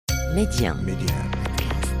ميديا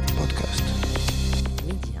بودكاست.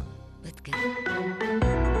 ميديا بودكاست.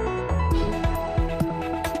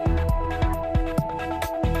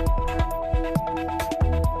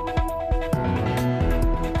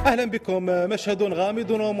 أهلا بكم. مشهد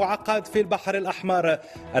غامض ومعقد في البحر الأحمر.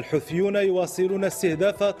 الحوثيون يواصلون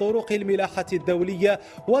استهداف طرق الملاحة الدولية،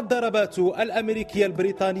 والضربات الأمريكية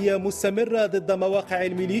البريطانية مستمرة ضد مواقع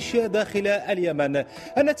الميليشيا داخل اليمن.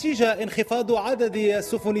 النتيجة انخفاض عدد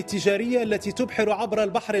السفن التجارية التي تبحر عبر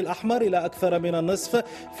البحر الأحمر إلى أكثر من النصف،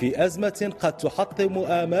 في أزمة قد تحطم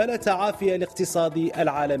آمال تعافي الاقتصاد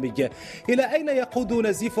العالمي. إلى أين يقود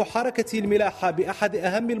نزيف حركة الملاحة بأحد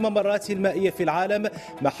أهم الممرات المائية في العالم؟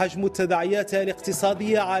 حجم التداعيات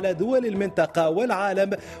الاقتصادية على دول المنطقة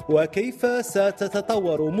والعالم، وكيف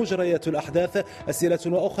ستتطور مجريات الأحداث؟ أسئلة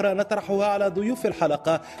وأخرى نطرحها على ضيوف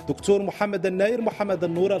الحلقة. دكتور محمد الناير محمد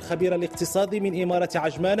النور، الخبير الاقتصادي من إمارة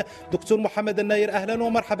عجمان. دكتور محمد الناير، أهلا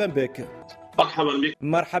ومرحبا بك. مرحبا بك.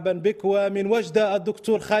 مرحبا بك. ومن وجدة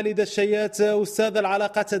الدكتور خالد الشيات، أستاذ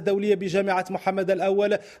العلاقات الدولية بجامعة محمد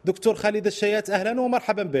الأول. دكتور خالد الشيات، أهلا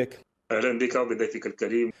ومرحبا بك. أهلا بك وبضيفك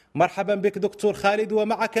الكريم. مرحبا بك دكتور خالد،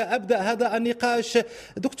 ومعك أبدأ هذا النقاش.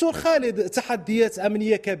 دكتور خالد، تحديات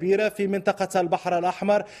أمنية كبيرة في منطقة البحر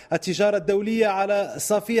الأحمر، التجارة الدولية على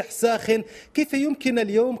صفيح ساخن، كيف يمكن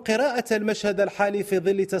اليوم قراءة المشهد الحالي في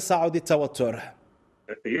ظل تصاعد التوتر؟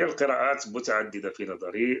 هي القراءات متعددة في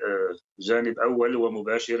نظري. جانب أول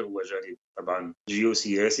ومباشر هو جانب طبعا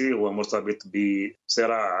جيوسياسي، هو مرتبط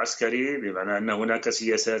بصراع عسكري، بمعنى أن هناك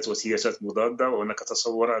سياسات وسياسات مضادة، وهناك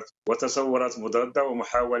تصورات مضادة،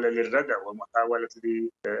 ومحاولة للردع ومحاولة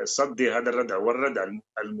لصد هذا الردع والردع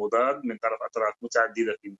المضاد من طرف أطراف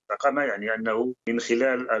متعددة في المنطقة. ما يعني أنه من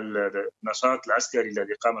خلال النشاط العسكري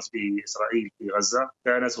الذي قامت به إسرائيل في غزة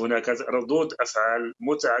كانت هناك ردود أفعال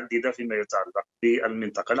متعددة فيما يتعلق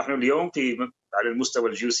بالمنطقة. نحن اليوم على المستوى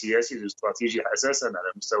الجيوسياسي الاستراتيجي، أساسا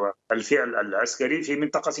على مستوى الفعل العسكري، في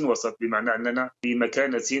منطقة وسط، بمعنى أننا في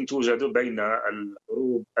مكانة توجد بين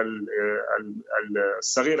الحروب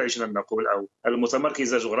الصغيرة نقول أو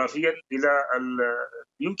المتمركزة جغرافيا إلى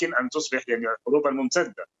يمكن أن تصبح يعني الحروب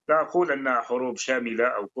الممتدة. لا أقول أنها حروب شاملة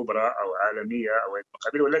أو كبرى أو عالمية أو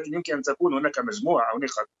قبيلة، ولكن يمكن أن تكون هناك مجموعة أو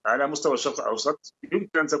نقاط على مستوى الشرق الأوسط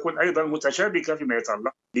يمكن أن تكون أيضا متشابكة فيما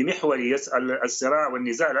يتعلق بمحورية الصراع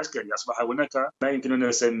والنزاع العسكري. أصبح هناك ما يمكن أن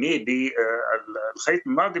نسميه بالخيط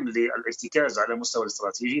الناظم للارتكاز على المستوى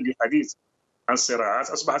الاستراتيجي لحديث عن الصراعات.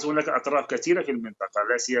 أصبحت هناك أطراف كثيرة في المنطقة،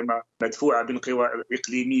 لا سيما مدفوعة من قوى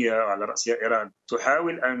إقليمية على رأسها إيران،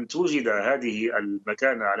 تحاول أن توجد هذه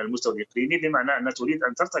المكانة على المستوى الإقليمي، بمعنى أنها تريد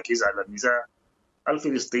أن ترتكز على النزاع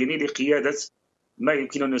الفلسطيني لقيادة ما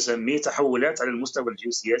يمكن أن نسميه تحولات على المستوى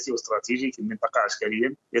الجيوسياسي والاستراتيجي في المنطقة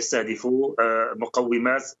عسكريا، يستهدف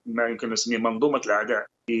مقومات ما يمكن أن نسميه منظومة الأعداء.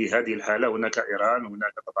 في هذه الحالة هناك إيران،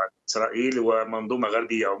 هناك طبعا إسرائيل، ومنظومة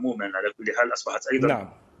غربية عموما. على كل حال أصبحت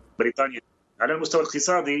أيضا بريطانيا. على المستوى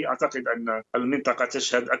الاقتصادي أعتقد أن المنطقة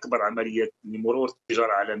تشهد أكبر عملية لمرور التجارة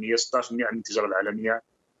العالمية، 16% من التجارة العالمية،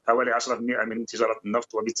 حوالي 10% من تجارة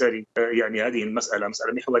النفط، وبالتالي يعني هذه المسألة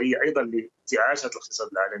مسألة محورية أيضا لانتعاشة الاقتصاد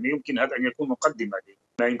العالمي. يمكن هذا أن يكون مقدمة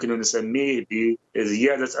لما يمكن أن نسميه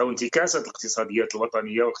بزيادة أو انتكاسة الاقتصاديات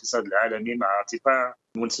الوطنية والاقتصاد العالمي مع ارتفاع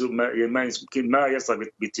ما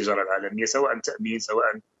يرتبط بالتجارة العالمية، سواء تأمين،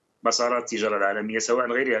 سواء مسارات التجارة العالمية،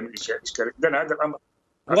 سواء غيرها من الإشكالات. إذن هذا الأمر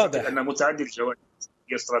أعتقد أنه متعدد الجوانب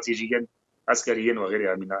استراتيجيا عسكريا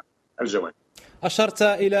وغيرها من الجوانب. أشرت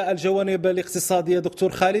إلى الجوانب الاقتصادية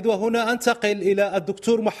دكتور خالد، وهنا أنتقل إلى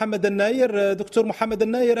الدكتور محمد الناير. دكتور محمد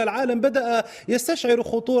الناير، العالم بدأ يستشعر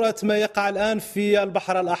خطورة ما يقع الآن في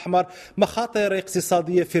البحر الأحمر، مخاطر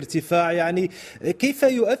اقتصادية في ارتفاع. يعني كيف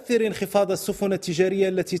يؤثر انخفاض السفن التجارية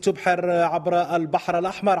التي تبحر عبر البحر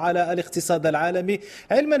الأحمر على الاقتصاد العالمي،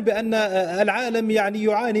 علما بأن العالم يعني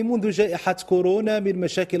يعاني منذ جائحة كورونا من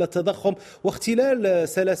مشاكل التضخم واختلال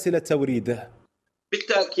سلاسل التوريد؟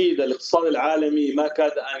 بالتأكيد الاقتصاد العالمي ما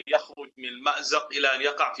كاد أن يخرج من مأزق إلى أن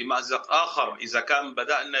يقع في مأزق آخر. إذا كان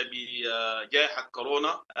بدأنا بجائحة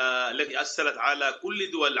كورونا التي أثرت على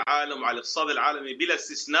كل دول العالم وعلى الاقتصاد العالمي بلا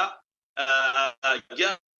استثناء،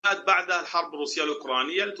 جاءت بعدها الحرب الروسية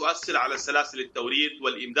الأوكرانية لتؤثر على سلاسل التوريد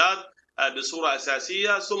والإمداد بصورة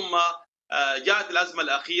أساسية، ثم جاءت الأزمة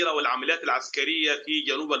الأخيرة والعمليات العسكرية في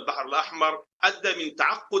جنوب البحر الأحمر، أدى من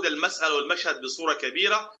تعقد المسألة والمشهد بصورة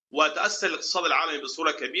كبيرة، وتأثر الاقتصاد العالمي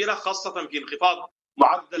بصورة كبيرة، خاصة في انخفاض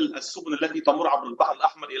معدل السفن التي تمر عبر البحر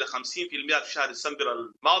الأحمر إلى 50% في شهر ديسمبر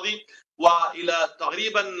الماضي، وإلى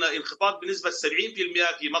تقريبا انخفاض بنسبة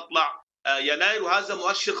 70% في مطلع يناير. وهذا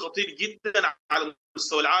مؤشر خطير جدا على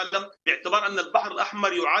مستوى العالم، باعتبار أن البحر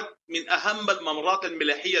الأحمر يعد من أهم الممرات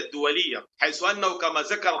الملاحية الدولية، حيث أنه كما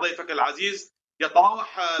ذكر ضيفك العزيز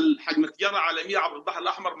يتراوح حجم التجارة العالمية عبر البحر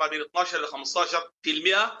الأحمر ما بين 12 إلى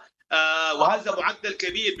 15%، وهذا معدل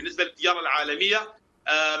كبير بالنسبة للتجارة العالمية،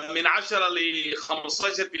 من 10 ل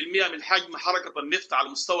 15% من حجم حركة النفط على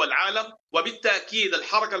مستوى العالم. وبالتأكيد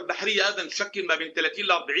الحركة البحرية أيضا تشكل ما بين 30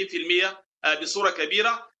 ل 40% بصورة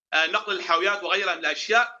كبيرة، نقل الحاويات وغيرها من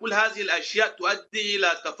الأشياء. كل هذه الأشياء تؤدي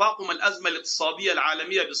إلى تفاقم الأزمة الاقتصادية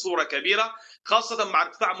العالمية بصورة كبيرة، خاصة مع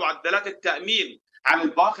ارتفاع معدلات التأمين على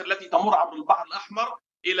البواخر التي تمر عبر البحر الأحمر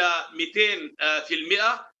إلى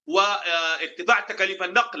 200%، وارتفاع تكاليف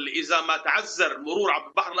النقل إذا ما تعذر مرور عبر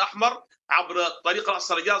البحر الأحمر عبر طريق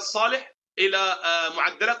رأس الرجاء الصالح إلى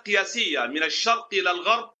معدلات قياسية من الشرق إلى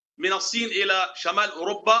الغرب، من الصين إلى شمال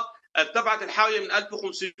أوروبا. ارتفعت الحاوية من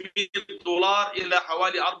 $1500 إلى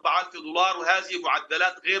حوالي $4000، وهذه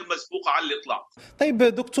معدلات غير مسبوقة على الإطلاق. طيب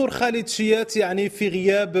دكتور خالد شيات، يعني في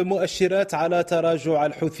غياب مؤشرات على تراجع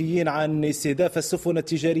الحوثيين عن استهداف السفن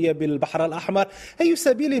التجارية بالبحر الأحمر، أي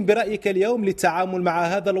سبيل برأيك اليوم للتعامل مع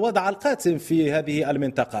هذا الوضع القاتم في هذه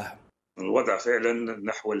المنطقة؟ الوضع فعلا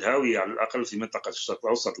نحو الهاوية، على الأقل في منطقة الشرق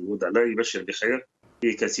الأوسط. الوضع لا يبشر بخير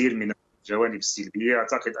في كثير من الجوانب السلبية.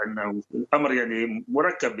 أعتقد أنه الأمر يعني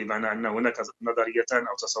مركب، بمعنى أن هناك نظريتان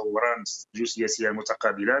أو تصوران جيوسياسيان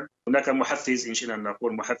متقابلان. هناك محفز، إن شئنا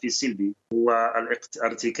نقول محفز سلبي، هو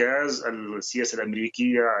ارتكاز السياسة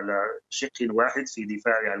الأمريكية على شق واحد في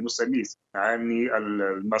دفاعها المستميت عن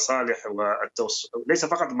المصالح ليس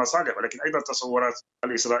فقط المصالح ولكن أيضا التصورات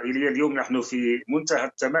الإسرائيلية. اليوم نحن في منتهى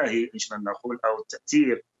التماهي، إن شئنا نقول، أو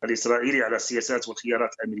التأثير الإسرائيلي على السياسات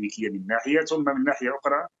والخيارات الأمريكية من ناحية، ثم من ناحية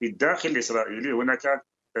أخرى في الداخل الإسرائيلي هناك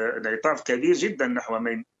انعطاف كبير جدا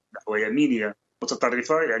نحو يمينية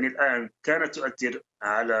متطرفة. يعني الآن كانت تؤثر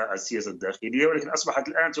على السياسة الداخلية، ولكن أصبحت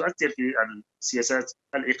الآن تؤثر في السياسات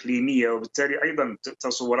الإقليمية، وبالتالي أيضا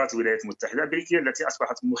تصورات الولايات المتحدة الأمريكية التي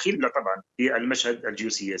أصبحت مخلة طبعا في المشهد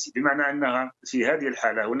الجيوسياسي، بمعنى أنها في هذه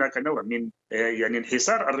الحالة هناك نوع من يعني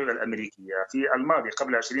انحسار الرؤية الأمريكية في الماضي.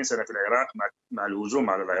 قبل 20 سنة في العراق مع الهجوم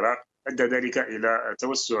على العراق أدى ذلك إلى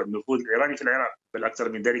توسع النفوذ الإيراني في العراق، بل أكثر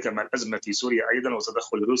من ذلك مع الأزمة في سوريا أيضا،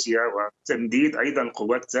 وتدخل روسيا وتمديد أيضا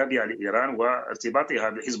قوات تابعة لإيران وارتباطها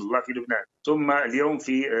بحزب الله في لبنان، ثم اليوم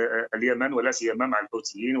في اليمن ولا سيما مع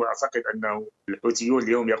الحوثيين. وأعتقد أنه الحوثيون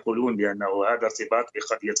اليوم يقولون بأنه هذا ارتباط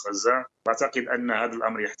بقضية غزة، وأعتقد أن هذا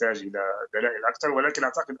الأمر يحتاج إلى دلائل أكثر، ولكن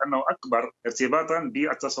أعتقد أنه أكبر ارتباطا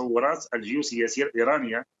بالتصورات الجيوسياسية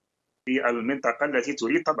الإيرانية في المنطقة التي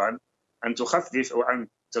تريد طبعا أن تخفف أو أن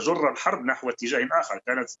تجر الحرب نحو اتجاه آخر.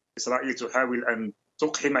 كانت إسرائيل تحاول أن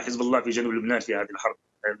تقحم حزب الله في جنوب لبنان في هذه الحرب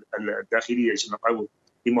الداخلية أو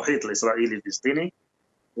في محيط الإسرائيلي الفلسطيني،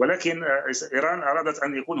 ولكن إيران أرادت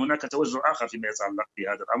أن يكون هناك توجه آخر فيما يتعلق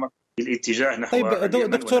بهذا الأمر بالاتجاه نحو طيب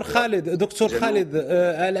دكتور خالد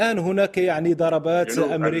الآن هناك يعني ضربات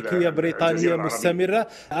أمريكية بريطانية مستمرة.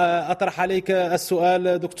 أطرح عليك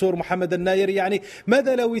السؤال دكتور محمد الناير، يعني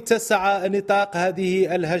ماذا لو اتسع نطاق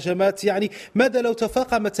هذه الهجمات؟ يعني ماذا لو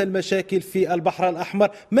تفاقمت المشاكل في البحر الأحمر؟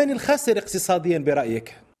 من الخاسر اقتصاديا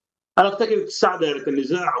برأيك؟ أنا أعتقد اتساع دائرة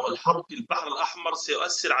النزاع والحرب في البحر الأحمر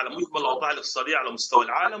سيؤثر على مجمل الأوضاع الاقتصادية على مستوى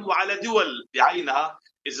العالم وعلى دول بعينها.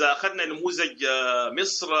 إذا أخذنا نموذج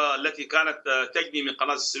مصر التي كانت تجني من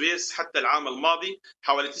قناة السويس حتى العام الماضي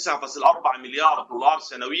حوالي 9.4 مليار دولار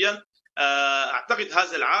سنويا، أعتقد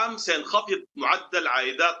هذا العام سينخفض معدل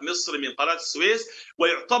عائدات مصر من قناة السويس،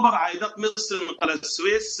 ويعتبر عائدات مصر من قناة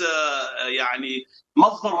السويس يعني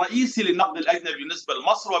مصدر رئيسي للنقد الأجنبي بالنسبة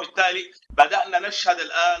لمصر. وبالتالي بدأنا نشهد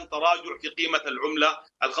الآن تراجع في قيمة العملة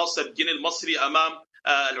الخاصة بالجنيه المصري أمام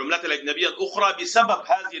العملات الأجنبية الأخرى بسبب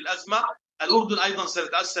هذه الأزمة. الأردن أيضا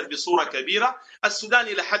سيتأثر بصورة كبيرة، السودان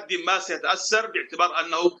إلى حد ما سيتأثر باعتبار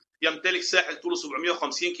أنه يمتلك ساحل طوله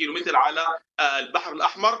 750 كيلومتر على البحر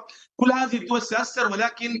الأحمر. كل هذه الدول سيأثر،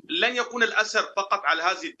 ولكن لن يكون الأثر فقط على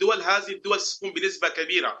هذه الدول، هذه الدول ستكون بنسبة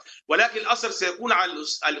كبيرة، ولكن الأثر سيكون على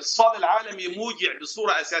الاقتصاد العالمي موجع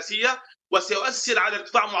بصورة أساسية، وسيؤثر على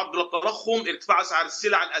ارتفاع معدل التضخم، ارتفاع أسعار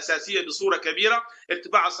السلع الأساسية بصورة كبيرة،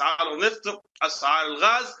 ارتفاع أسعار النفط، أسعار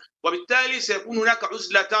الغاز، وبالتالي سيكون هناك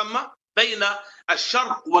عزلة تامة بين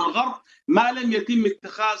الشرق والغرب ما لم يتم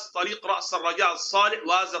اتخاذ طريق رأس الرجاء الصالح.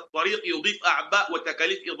 وهذا الطريق يضيف أعباء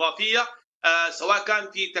وتكاليف إضافية، سواء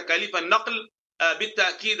كان في تكاليف النقل.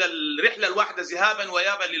 بالتأكيد الرحلة الواحدة ذهابا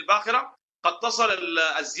وإيابا للباخرة قد تصل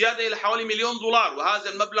الزيادة إلى حوالي $1,000,000، وهذا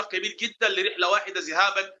المبلغ كبير جدا لرحلة واحدة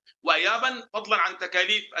ذهابا وإيابا، فضلا عن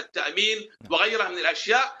تكاليف التأمين وغيرها من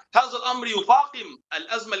الأشياء. هذا الأمر يفاقم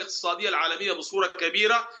الأزمة الاقتصادية العالمية بصورة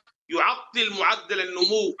كبيرة، يعطل معدل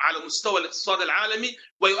النمو على مستوى الاقتصاد العالمي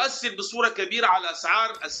ويؤثر بصورة كبيرة على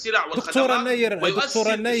أسعار السلع والخدمات.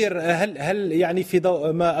 دكتور النير، هل يعني في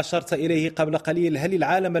ضوء ما أشرت إليه قبل قليل، هل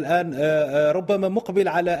العالم الآن ربما مقبل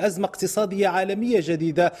على أزمة اقتصادية عالمية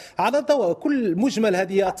جديدة على ضوء كل مجمل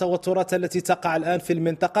هذه التوترات التي تقع الآن في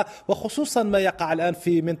المنطقة، وخصوصا ما يقع الآن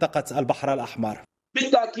في منطقة البحر الأحمر؟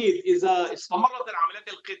 بالتأكيد إذا استمرت العمليات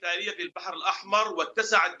القتالية في البحر الأحمر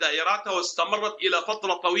واتسعت دائراتها واستمرت إلى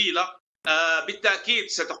فترة طويلة، بالتأكيد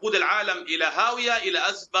ستقود العالم إلى هاوية، إلى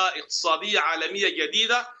أزمة اقتصادية عالمية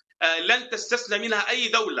جديدة لن تستثنى منها أي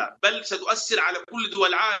دولة، بل ستؤثر على كل دول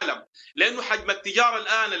العالم، لأنه حجم التجارة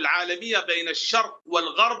الآن العالمية بين الشرق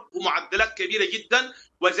والغرب ومعدلات كبيرة جدا،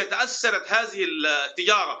 وإذا تأثرت هذه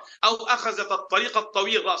التجارة أو أخذت الطريق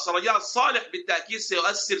الطويل رأس رجاء الصالح بالتأكيد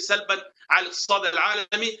سيؤثر سلبا على الاقتصاد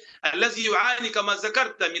العالمي الذي يعاني كما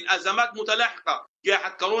ذكرت من أزمات متلاحقة، جائحة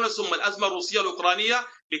كورونا ثم الأزمة الروسية الأوكرانية،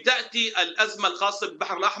 لتأتي الأزمة الخاصة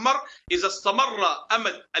بالبحر الأحمر. إذا استمر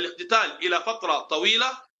أمد الاقتتال إلى فترة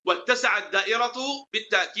طويلة واتسعت دائرته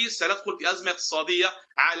بالتأكيد سندخل في أزمة اقتصادية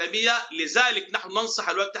عالمية. لذلك نحن ننصح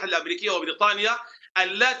الولايات المتحدة الأمريكية وبريطانيا أن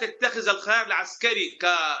لا تتخذ الخيار العسكري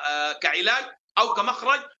كعلاج أو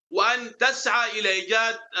كمخرج، وأن تسعى إلى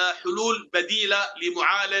إيجاد حلول بديلة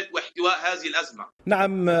لمعالجة واحتواء هذه الأزمة.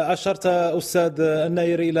 نعم، أشرت أستاذ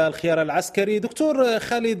النير إلى الخيار العسكري. دكتور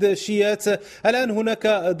خالد شيات، الآن هناك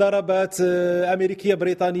ضربات أمريكية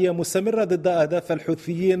بريطانية مستمرة ضد أهداف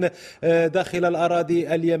الحوثيين داخل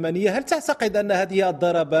الأراضي اليمنية. هل تعتقد أن هذه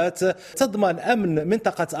الضربات تضمن أمن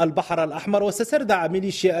منطقة البحر الأحمر وستردع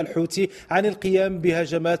ميليشيا الحوثي عن القيام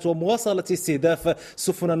بهجمات ومواصلة استهداف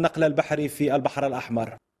سفن النقل البحري في البحر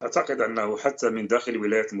الأحمر؟ أعتقد أنه حتى من داخل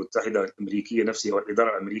الولايات المتحدة الأمريكية نفسها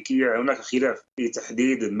والإدارة الأمريكية هناك خلاف في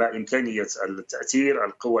تحديد ما إمكانية التأثير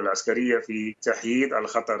القوى العسكرية في تحييد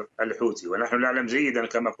الخطر الحوثي، ونحن نعلم جيدا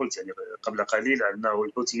كما قلت يعني قبل قليل أنه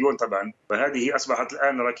الحوثيون طبعا، وهذه أصبحت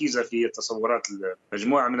الآن ركيزة في تصورات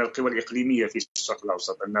مجموعة من القوى الإقليمية في الشرق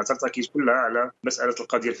الأوسط، أنها ترتكز كلها على مسألة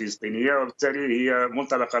القضية الفلسطينية، وبالتالي هي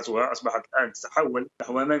منطلقاتها أصبحت الآن تتحول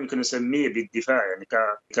نحو ما يمكن نسميه بالدفاع يعني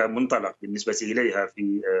كمنطلق بالنسبة إليها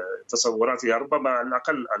في تصوراتها ربما على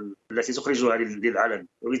الأقل التي تخرجها للعلن.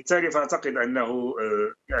 وبالتالي فأعتقد أنه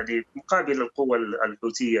يعني مقابل القوى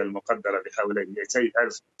الحوثية المقدرة بحوالي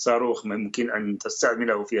 200,000 صاروخ ممكن أن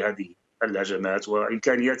تستعمله في هذه الهجمات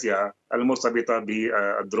وإمكانياتها المرتبطة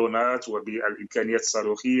بالدرونات وبالإمكانيات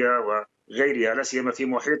الصاروخية وغيرها، لا سيما في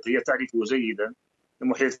محيط هي تعرفه جيدا،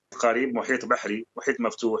 محيط قريب، محيط بحري، محيط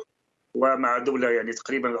مفتوح، ومع دولة يعني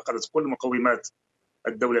تقريبا فقدت كل مقومات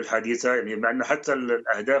الدولة الحديثة، يعني مع أن حتى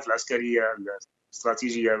الأهداف العسكرية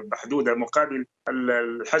الاستراتيجية محدودة مقابل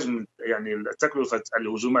الحجم يعني تكلفة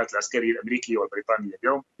الهجومات العسكرية الأمريكية والبريطانية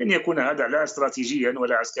اليوم، لن يكون هذا لا استراتيجيا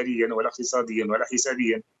ولا عسكريا ولا اقتصاديا ولا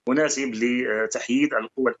حسابيا مناسب لتحييد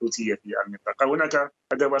القوى الحوثية في المنطقة. هناك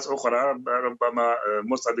أدوات أخرى ربما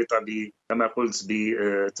مرتبطة كما قلت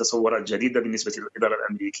بتصورات جديدة بالنسبة للإدارة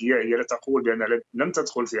الأمريكية، هي لا تقول بأنها لم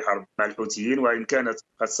تدخل في حرب مع الحوثيين، وإن كانت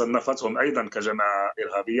قد صنفتهم أيضا كجماعة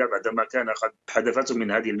إرهابية بعدما كان قد حذفتهم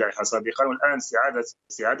من هذه اللائحة سابقا، والآن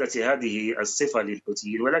استعادة هذه الصفة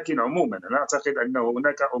للحوثيين. ولكن عموما أنا أعتقد أن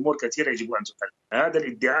هناك أمور كثيرة يجب أن تحل. هذا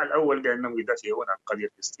الادعاء الأول بأنهم يدافعون عن القضية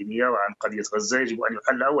الفلسطينية وعن قضية غزة يجب أن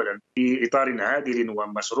يحل أولا في إطار عادل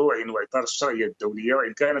ومشروع وإطار الشرعية الدولية،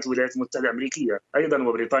 وإن كانت الولايات المتحدة الأمريكية أيضا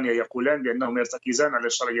وبريطانيا يقولان بأنهم يرتكزان على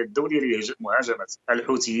الشرعية الدولية لمهاجمة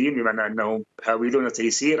الحوثيين، بمعنى أنهم يحاولون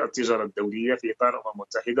تيسير التجارة الدولية في إطار الأمم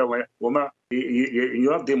المتحدة وما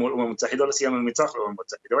ينظم الأمم المتحدة ولا سيما ميثاق الأمم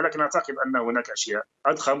المتحدة. ولكن أعتقد أن هناك أشياء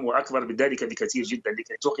أضخم وأكبر من ذلك بكثير جدا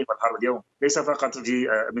لكي توقف الحرب اليوم، ليس فقط في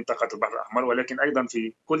منطقة البحر الأحمر ولكن أيضا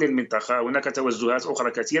في كل المنطقة. هناك توجهات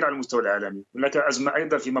أخرى كثيرة على المستوى العالمي، هناك أزمة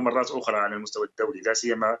أيضا في ممرات أخرى على المستوى الدولي، لا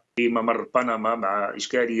سيما في ممر بنما مع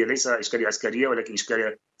إشكالية ليس إشكالية عسكرية ولكن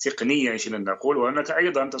إشكالية تقنية نقول. وهناك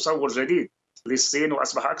أيضا تصور جديد للصين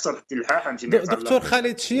وأصبح أكثر تلحاحا في دكتور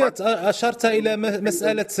خالد شيات، أشرت إلى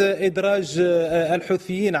مسألة إدراج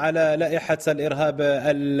الحوثيين على لائحة الإرهاب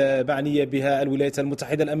المعنية بها الولايات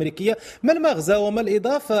المتحدة الأمريكية. ما المغزى وما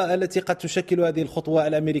الإضافة التي قد تشكل هذه الخطوة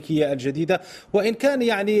الأمريكية الجديدة؟ وإن كان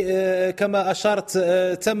يعني كما أشرت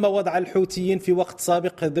تم وضع الحوثيين في وقت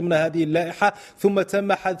سابق ضمن هذه اللائحة ثم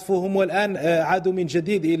تم حذفهم والآن عادوا من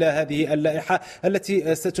جديد إلى هذه اللائحة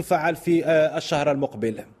التي ستفعل في الشهر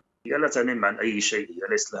المقبل. هي لا تنم عن أي شيء، هي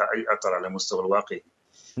ليس لها أي أثر على مستوى الواقع.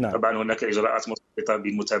 نعم. طبعا هناك إجراءات مرتبطة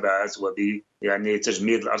بمتابعات يعني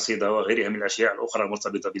تجميد الأرصدة وغيرها من الأشياء الأخرى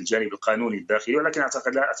المرتبطة بالجانب القانوني الداخلي، ولكن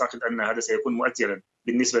لا أعتقد أن هذا سيكون مؤثرا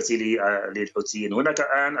بالنسبة للحوثيين. هناك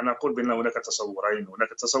الآن أنا أقول بأن هناك تصورين، هناك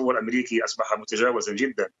تصور أمريكي أصبح متجاوزا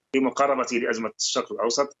جدا في مقاربة لأزمة الشرق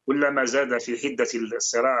الأوسط، كلما زاد في حدة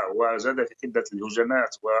الصراع وزاد في حدة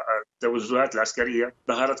الهجمات والتوجهات العسكرية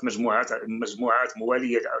ظهرت مجموعات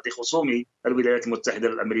موالية لخصوم الولايات المتحدة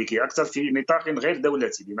الأمريكية أكثر في نطاق غير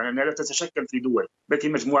دولتي، بمعنى أنها لا تتشكل في دول بل في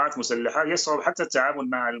مجموعات مسلحة يصعب حتى التعامل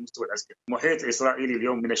مع المستوى العسكري. المحيط الإسرائيلي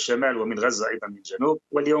اليوم من الشمال ومن غزة أيضا من الجنوب،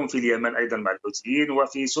 واليوم في اليمن أيضا مع الحوثيين،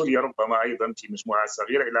 وفي سوريا ربما أيضا في مجموعات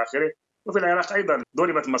صغيرة إلى آخره، وفي العراق أيضا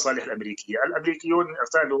ضربت المصالح الأمريكية. الأمريكيون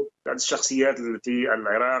ارسلوا الشخصيات في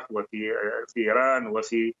العراق وفي إيران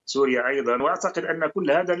وفي سوريا أيضا، وأعتقد أن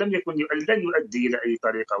كل هذا لن يؤدي إلى أي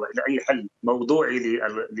طريقة وإلى أي حل موضوعي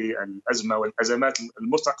للأزمة والأزمات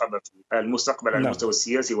المرتقبة في المستقبل على المستوى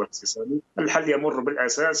السياسي والاقتصادي. الحل يمر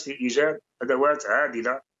بالأساس في إيجاد أدوات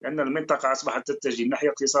عادلة، لأن المنطقة أصبحت تتجه ناحية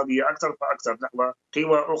اقتصادية أكثر فأكثر، نحو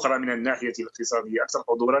قوى أخرى من الناحية الاقتصادية أكثر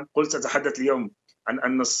حضورا. قلت تتحدث اليوم عن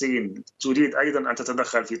أن الصين تريد أيضا أن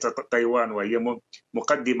تتدخل في تايوان، وهي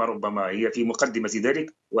مقدمة، ربما هي في مقدمة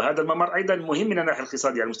ذلك، وهذا الممر أيضا مهم من الناحية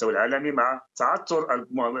الاقتصادية على المستوى العالمي، مع تعثر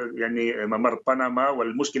يعني ممر بنما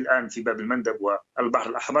والمشكل الآن في باب المندب والبحر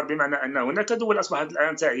الأحمر، بمعنى أن هناك دول أصبحت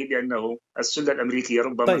الآن تعي بأنه السلة الأمريكية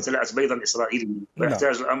ربما امتلأت بيضا إسرائيلي،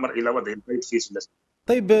 ويحتاج الأمر إلى وضع البيض في سلة.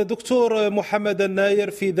 طيب دكتور محمد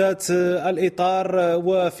الناير، في ذات الإطار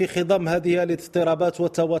وفي خضم هذه الاضطرابات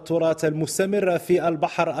والتوترات المستمرة في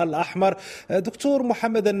البحر الأحمر، دكتور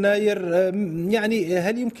محمد الناير، يعني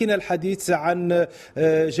هل يمكن الحديث عن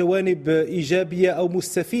جوانب إيجابية أو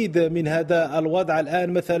مستفيد من هذا الوضع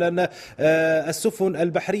الآن؟ مثلا السفن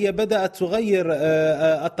البحرية بدأت تغير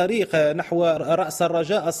الطريق نحو رأس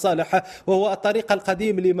الرجاء الصالحة، وهو الطريق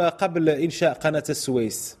القديم لما قبل إنشاء قناة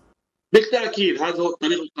السويس. بالتأكيد هذا هو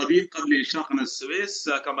الطريق القديم قبل إنشاء قناة السويس.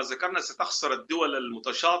 كما ذكرنا ستخسر الدول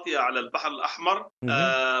المتشاطئة على البحر الأحمر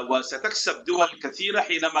وستكسب دول كثيرة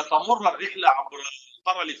حينما تمر الرحلة عبر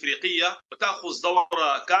القارة الإفريقية وتأخذ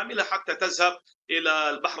دورة كاملة حتى تذهب إلى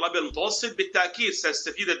البحر الأبيض المتوسط. بالتأكيد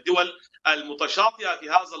ستستفيد الدول المتشاطئة في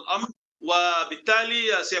هذا الأمر،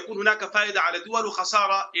 وبالتالي سيكون هناك فائدة على دول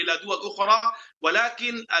وخسارة إلى دول أخرى،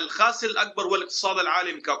 ولكن الخاسر الأكبر هو الاقتصاد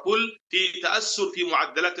العالمي ككل، في تأثر في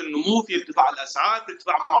معدلات النمو، في ارتفاع الأسعار، في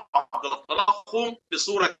ارتفاع معدل التضخم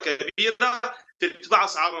بصورة كبيرة، في ارتفاع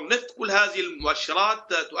أسعار النفط. كل هذه المؤشرات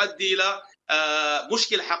تؤدي إلى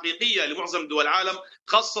مشكلة حقيقية لمعظم دول العالم،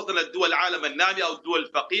 خاصة الدول العالم النامية أو الدول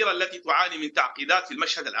الفقيرة التي تعاني من تعقيدات في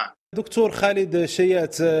المشهد الآن. دكتور خالد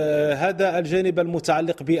شيات، هذا الجانب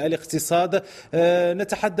المتعلق بالاقتصاد.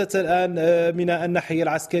 نتحدث الآن من الناحية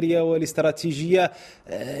العسكرية والاستراتيجية،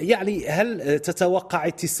 يعني هل تتوقع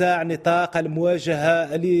اتساع نطاق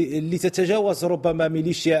المواجهة لتتجاوز ربما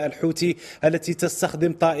ميليشيا الحوثي التي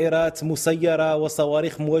تستخدم طائرات مسيرة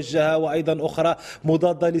وصواريخ موجهة وأيضا أخرى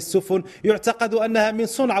مضادة للسفن، يعتقد أنها من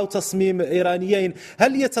صنع وتصميم إيرانيين؟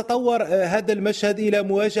 هل يتطور هذا المشهد إلى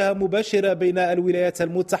مواجهة مباشرة بين الولايات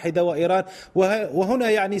المتحدة وإيران؟ وهنا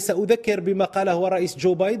يعني سأذكر بما قاله الرئيس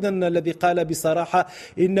جو بايدن الذي قال بصراحة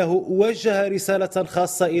إنه وجه رسالة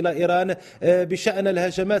خاصة إلى إيران بشأن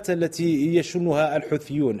الهجمات التي يشنها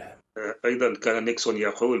الحوثيون. أيضا كان نيكسون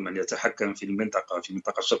يقول من يتحكم في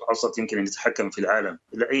منطقة الشرق الأوسط يمكن أن يتحكم في العالم.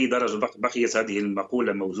 إلى أي درجة بقيت هذه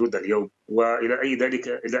المقولة موجودة اليوم؟ وإلى أي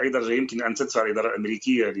درجة يمكن أن تدفع الإدارة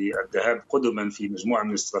الأمريكية للذهاب قدما في مجموعة من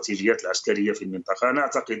الاستراتيجيات العسكرية في المنطقة؟ أنا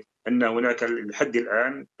أعتقد أن هناك لحد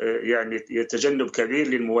الآن يعني تجنب كبير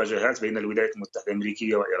للمواجهات بين الولايات المتحدة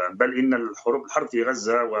الأمريكية وإيران، بل إن الحرب في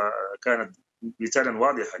غزة وكانت مثالا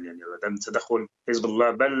واضحا، يعني عدم تدخل حزب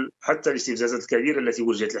الله، بل حتى الاستفزازات الكبيرة التي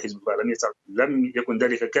وجهت لحزب الله لم يكن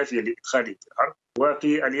ذلك كافيا لإدخاله في الحرب.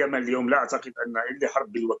 وفي اليمن اليوم لا أعتقد أن إلا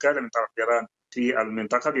حرب بالوكالة من طرف إيران في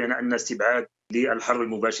المنطقة، بأن أن استبعاد للحرب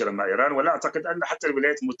المباشرة مع إيران. ولا أعتقد أن حتى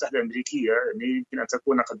الولايات المتحدة الأمريكية يعني يمكن أن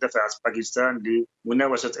تكون قد دفعت باكستان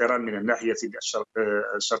لمناوشة إيران من الناحية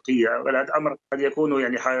الشرقية، وهذا الأمر قد يكون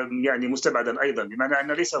يعني مستبعدا أيضا، بمعنى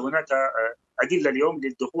أن ليس هناك أدلة اليوم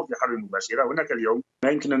للدخول في حرب مباشرة. هناك اليوم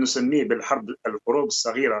ما يمكن أن نسميه الحروب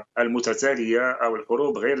الصغيرة المتتالية أو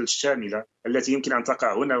الحروب غير الشاملة التي يمكن أن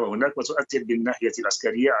تقع هنا وهناك وتؤثر بالناحية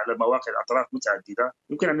العسكرية على مواقع أطراف متعددة.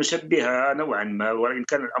 يمكن أن نشبهها نوعا ما، وإن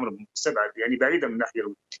كان الأمر مستبعد يعني بعيدا من الناحية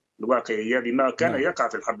الواقعية بما كان يقع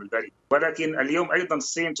في الحرب الباردة. ولكن اليوم أيضا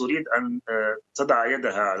الصين تريد أن تضع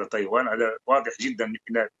يدها على تايوان، هذا واضح جدا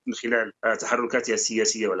من خلال تحركاتها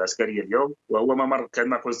السياسية والعسكرية اليوم، وهو ممر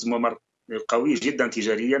كما قلت ممر قوي جدا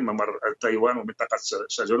تجاريا، ممر تايوان ومنطقة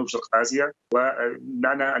جنوب شرق آسيا.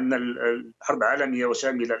 ومعنى أن الحرب العالمية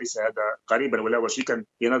وشاملة ليس هذا قريبا ولا وشيكا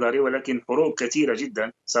في نظري، ولكن حروب كثيرة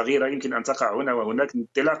جدا صغيرة يمكن أن تقع هنا وهناك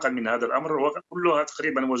انطلاقا من هذا الأمر، وكلها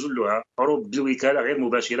تقريبا وجلها حروب بالوكالة غير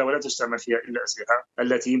مباشرة ولا تستعمل فيها إلا الأسلحة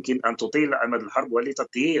التي يمكن أن تطيل أمد الحرب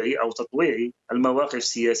ولتطييع أو تطويع المواقف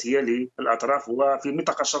السياسية للأطراف. وفي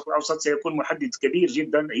منطقة الشرق الأوسط سيكون محدد كبير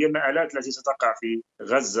جدا هي المآلات التي ستقع في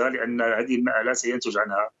غزة، لأن هذه المآلات سينتج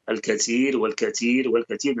عنها الكثير والكثير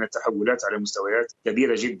والكثير من التحولات على مستويات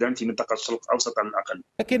كبيرة جدا في منطقة الشرق الأوسط على الأقل.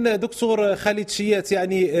 لكن دكتور خالد شيات،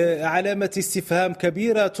 يعني علامة استفهام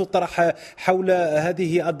كبيرة تطرح حول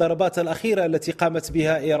هذه الضربات الأخيرة التي قامت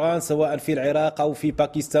بها إيران سواء في العراق أو في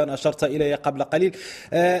باكستان، أشرت إليها قبل قليل.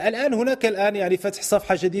 الآن هناك يعني فتح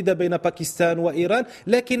صفحة جديدة بين باكستان وإيران،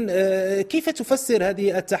 لكن كيف تفسر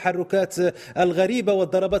هذه التحركات الغريبة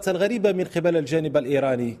والضربات الغريبة من قبل الجانب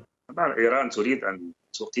الإيراني؟ طبعا إيران تريد أن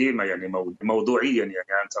تقيم يعني موضوعيا،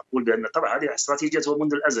 يعني أن تقول بأن طبعا هذه استراتيجيتها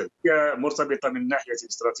منذ الأزل، هي مرتبطة من ناحية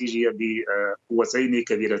الاستراتيجية بقوتين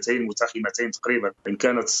كبيرتين متخمتين تقريبا، إن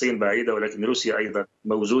كانت الصين بعيدة ولكن روسيا أيضا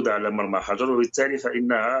موجودة على مرمى حجر، وبالتالي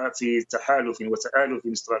فإنها في تحالف وتآلف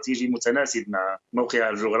استراتيجي متناسب مع موقعها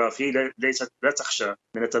الجغرافي. لا تخشى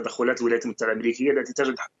من التدخلات الولايات المتحدة الأمريكية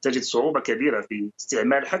التي تجد صعوبة كبيرة في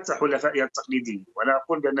استعمال حتى حلفائها التقليديين. وأنا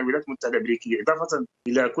أقول بأن الولايات المتحدة الأمريكية إضافة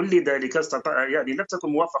إلى كل ذلك يعني لم تكن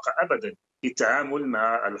موفقة أبدا في التعامل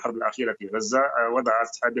مع الحرب الأخيرة في غزة. وضعت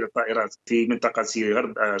حافلة الطائرات في منطقة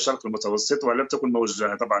غرب شرق المتوسط، ولم تكن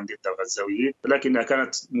موجهة طبعا ضد الغزاويين، ولكنها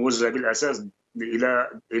كانت موجهة بالأساس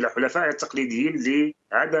إلى حلفائها التقليديين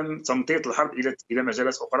لعدم تمطيط الحرب إلى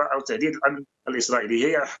مجالات أخرى أو تهديد الأمن الإسرائيلي.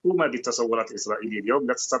 هي حكومة بالتصورات الإسرائيلية اليوم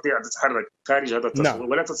لا تستطيع أن تتحرك خارج هذا التصور،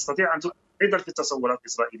 ولا تستطيع أن أيضا في التصورات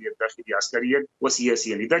الإسرائيلية الداخلية عسكريا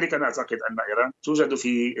وسياسيا. لذلك أنا أعتقد أن إيران توجد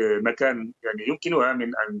في مكان يعني يمكنها من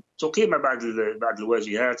أن تقيم بعض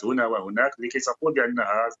الواجهات هنا وهناك لكي تقول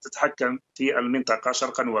بأنها تتحكم في المنطقة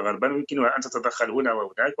شرقا وغربا، ويمكنها أن تتدخل هنا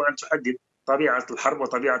وهناك وأن تحدد طبيعة الحرب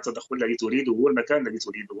وطبيعة التدخل الذي تريده والمكان الذي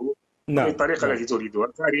تريده بالطريقة التي تريدها،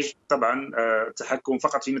 خارج طبعا التحكم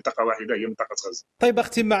فقط في منطقة واحدة هي منطقة غزة. طيب،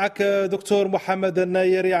 أختم معك دكتور محمد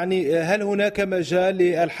الناير، يعني هل هناك مجال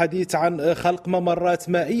للحديث عن خلق ممرات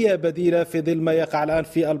مائية بديلة في ظل ما يقع الآن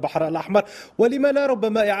في البحر الأحمر؟ ولما لا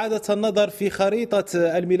ربما إعادة النظر في خريطة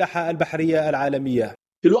الملاحة البحرية العالمية؟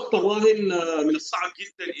 في الوقت الراهن من الصعب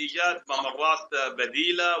جدا إيجاد ممرات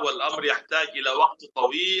بديلة، والأمر يحتاج إلى وقت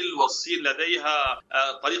طويل، والصين لديها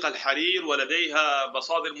طريق الحرير ولديها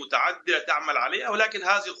مصادر متعددة تعمل عليها، ولكن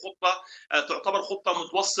هذه الخطة تعتبر خطة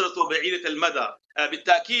متوسطة وبعيدة المدى.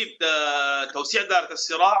 بالتأكيد توسيع دائرة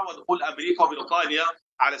الصراع ودخول أمريكا وبريطانيا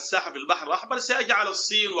على الساحة في البحر الأحمر سيجعل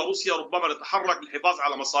الصين وروسيا ربما تتحرك للحفاظ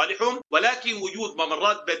على مصالحهم، ولكن وجود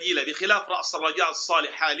ممرات بديلة بخلاف رأس الرجاء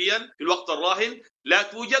الصالح حاليا في الوقت الراهن لا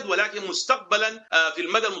توجد، ولكن مستقبلا في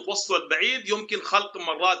المدى المتوسط والبعيد يمكن خلق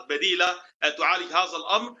ممرات بديلة تعالج هذا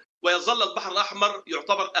الأمر. ويظل البحر الأحمر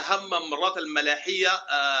يعتبر أهم ممرات الملاحية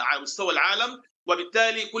على مستوى العالم،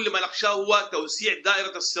 وبالتالي كل ما نخشاه هو توسيع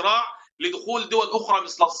دائرة الصراع لدخول دول أخرى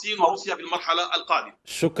مثل الصين وروسيا في المرحلة القادمة.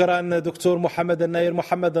 شكرا دكتور محمد الناير،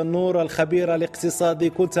 محمد النور الخبير الاقتصادي،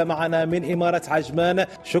 كنت معنا من إمارة عجمان،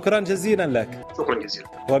 شكرا جزيلا لك. شكرا جزيلا.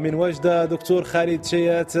 ومن وجدة دكتور خالد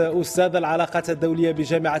شيات، أستاذ العلاقات الدولية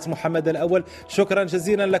بجامعة محمد الأول، شكرا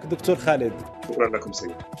جزيلا لك دكتور خالد. شكرا لكم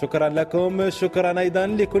سيد. شكرا لكم، شكرا أيضا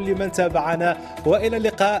لكل من تابعنا، وإلى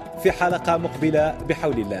اللقاء في حلقة مقبلة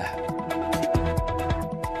بحول الله.